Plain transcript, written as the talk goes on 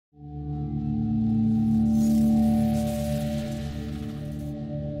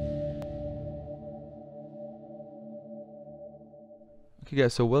Okay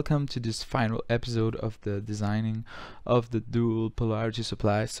guys, so welcome to this final episode of the designing of the dual polarity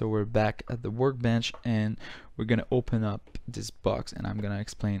supply. So we're back at the workbench and we're gonna open up this box and I'm gonna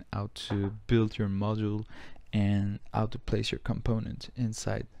explain how to build your module and how to place your component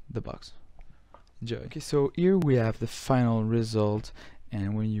inside the box. Enjoy. Okay, so here we have the final result,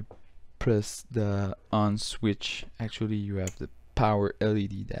 and when you press the on switch, actually you have the power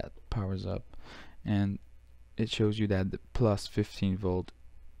LED that powers up, and it shows you that the plus 15 volt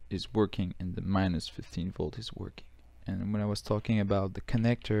is working and the minus 15 volt is working. And when I was talking about the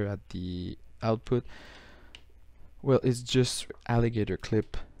connector at the output, well, it's just alligator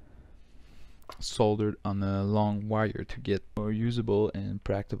clip soldered on a long wire to get more usable and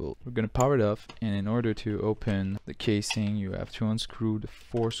practical. We're gonna power it off, and in order to open the casing you have to unscrew the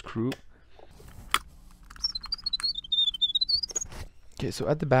 4 screw. Okay, so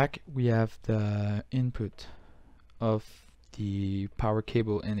at the back we have the input of the power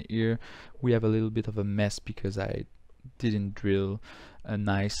cable, and here we have a little bit of a mess because I didn't drill a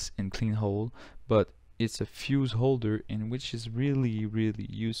nice and clean hole, but it's a fuse holder, in which is really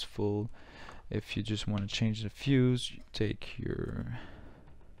useful. If you just want to change the fuse, you take your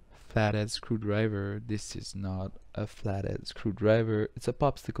flathead screwdriver. This is not a flathead screwdriver, it's a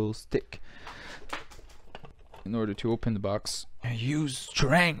popsicle stick. In order to open the box, use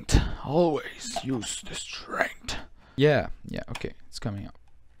strength. Always use the strength. Yeah, okay, it's coming out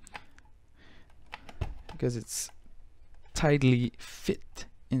because it's tightly fit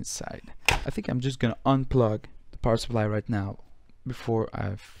inside. I think I'm just gonna unplug the power supply right now before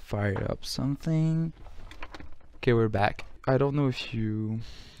I fire up something. Okay, we're back. I don't know if you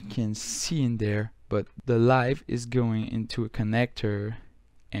can see in there, but the live is going into a connector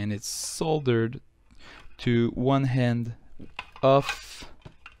and it's soldered to one end of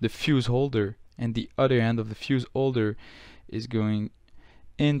the fuse holder, and the other end of the fuse holder is going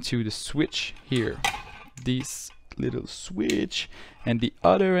into the switch here, this little switch, and the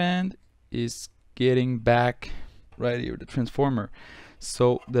other end is getting back right here, the transformer.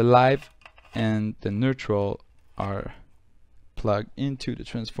 So the live and the neutral are plugged into the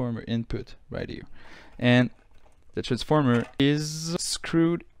transformer input right here, and the transformer is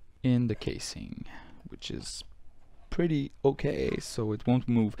screwed in the casing, which is pretty okay, so it won't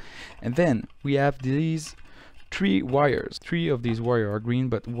move. And then we have these 3 wires. 3 of these wires are green,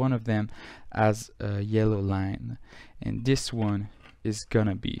 but one of them has a yellow line, and this one is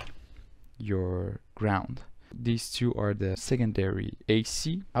gonna be your ground. These 2 are the secondary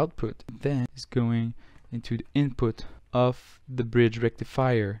AC output. Then is going into the input of the bridge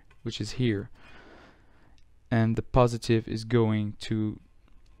rectifier, which is here, and the positive is going to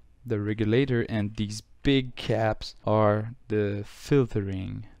the regulator, and these big caps are the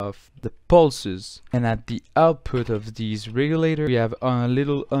filtering of the pulses. And at the output of these regulators we have a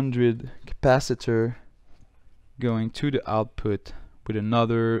little 100 capacitor going to the output with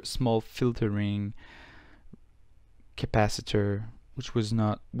another small filtering capacitor,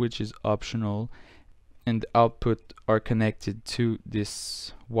 which is optional, and the output are connected to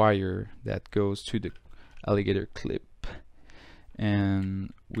this wire that goes to the alligator clip.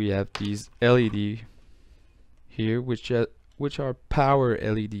 And we have these LED here, which are power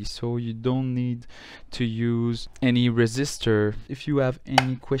LED, so you don't need to use any resistor. If you have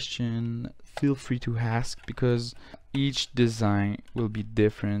any question, feel free to ask, because each design will be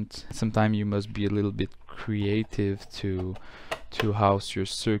different. Sometimes you must be a little bit creative to house your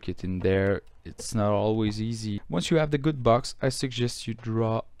circuit in there. It's not always easy. Once you have the good box, I suggest you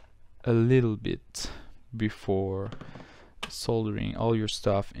draw a little bit before soldering all your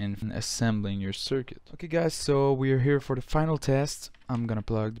stuff and assembling your circuit. Okay guys, so we are here for the final test. I'm gonna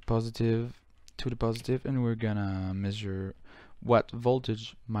plug the positive to the positive, and we're gonna measure what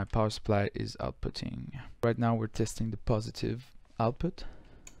voltage my power supply is outputting. Right now we're testing the positive output.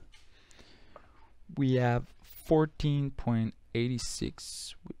 We have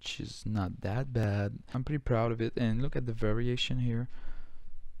 14.86, which is not that bad. I'm pretty proud of it, and look at the variation here.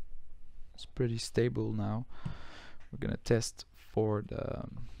 It's pretty stable now. We're gonna test for the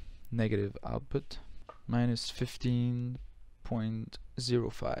negative output, minus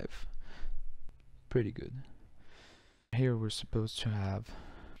 15.05. Pretty good. Here we're supposed to have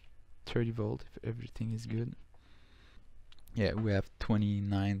 30 volt if everything is good. Yeah, we have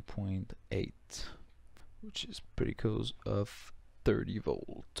 29.8, which is pretty close of 30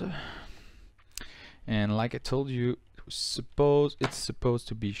 volt. And like I told you, it's supposed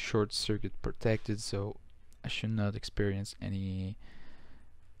to be short circuit protected, so I should not experience any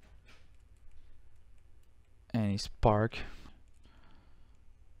spark.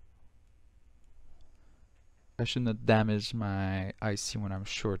 I should not damage my IC when I'm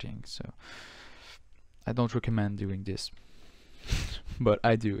shorting, so I don't recommend doing this. But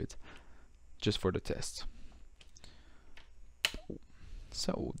I do it just for the test.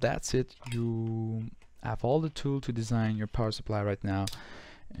 So that's it. You have all the tools to design your power supply right now,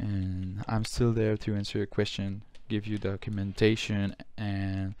 and I'm still there to answer your question, give you documentation,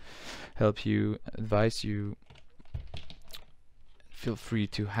 and help you, advise you. Feel free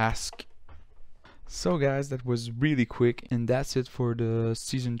to ask. So guys, that was really quick, and that's it for the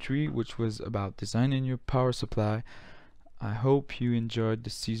season 3, which was about designing your power supply. I hope you enjoyed the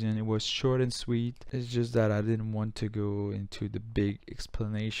season. It was short and sweet. It's just that I didn't want to go into the big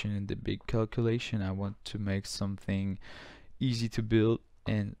explanation and the big calculation. I want to make something easy to build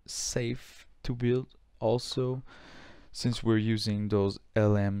and safe to build also, since we're using those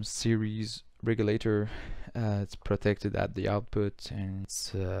LM series regulator. It's protected at the output, and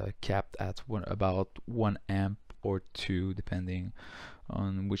it's capped at about 1 amp or 2 depending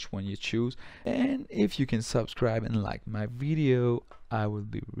on which one you choose. And if you can subscribe and like my video, I will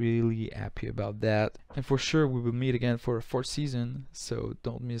be really happy about that. And for sure we will meet again for a 4th season, so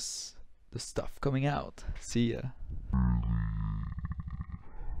don't miss the stuff coming out. See ya.